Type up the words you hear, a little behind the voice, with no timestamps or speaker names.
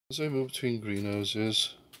As I move between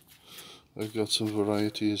greenhouses, I've got some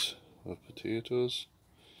varieties of potatoes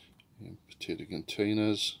in potato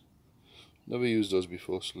containers. Never used those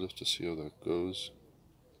before, so we'll have to see how that goes.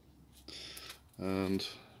 And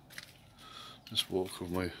just walk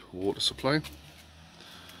over my water supply.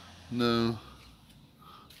 Now,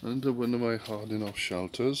 under one of my hardening off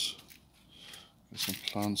shelters, there's some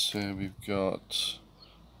plants here. We've got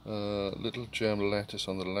little gem lettuce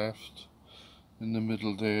on the left. In the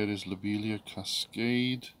middle there is Lobelia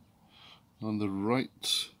Cascade. On the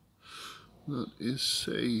right, that is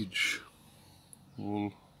sage,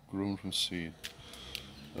 all grown from seed.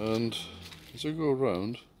 And as I go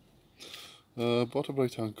around, bottom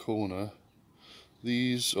right hand corner,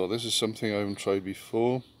 this is something I haven't tried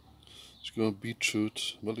before. It's got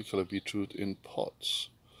beetroot, multicolored beetroot in pots.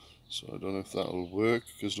 So I don't know if that will work,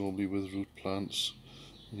 because normally with root plants,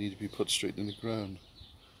 they need to be put straight in the ground.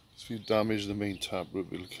 If you damage the main taproot,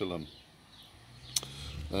 it'll kill them.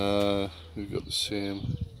 We've got the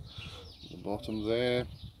same at the bottom there.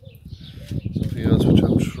 Something else which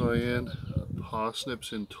I'm trying,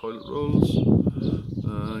 parsnips in toilet rolls.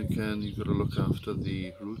 Again, you've got to look after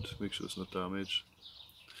the root, make sure it's not damaged.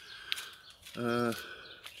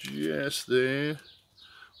 Just there,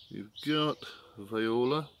 we've got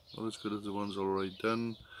viola, not as good as the ones already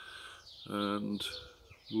done. And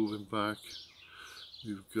moving back,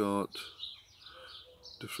 we've got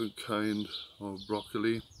different kind of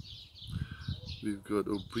broccoli. We've got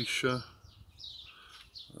Obritia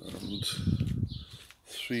and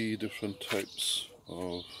 3 different types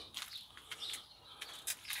of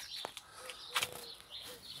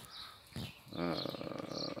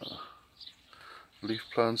leaf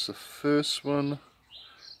plants. The first one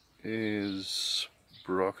is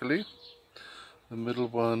broccoli, the middle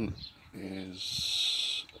one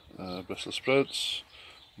is Brussels sprouts,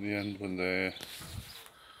 the end one there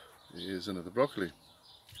is another broccoli.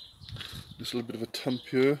 Just a little bit of a tump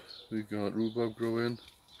here, we've got rhubarb growing,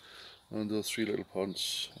 and those 3 little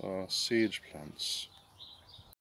plants are sage plants.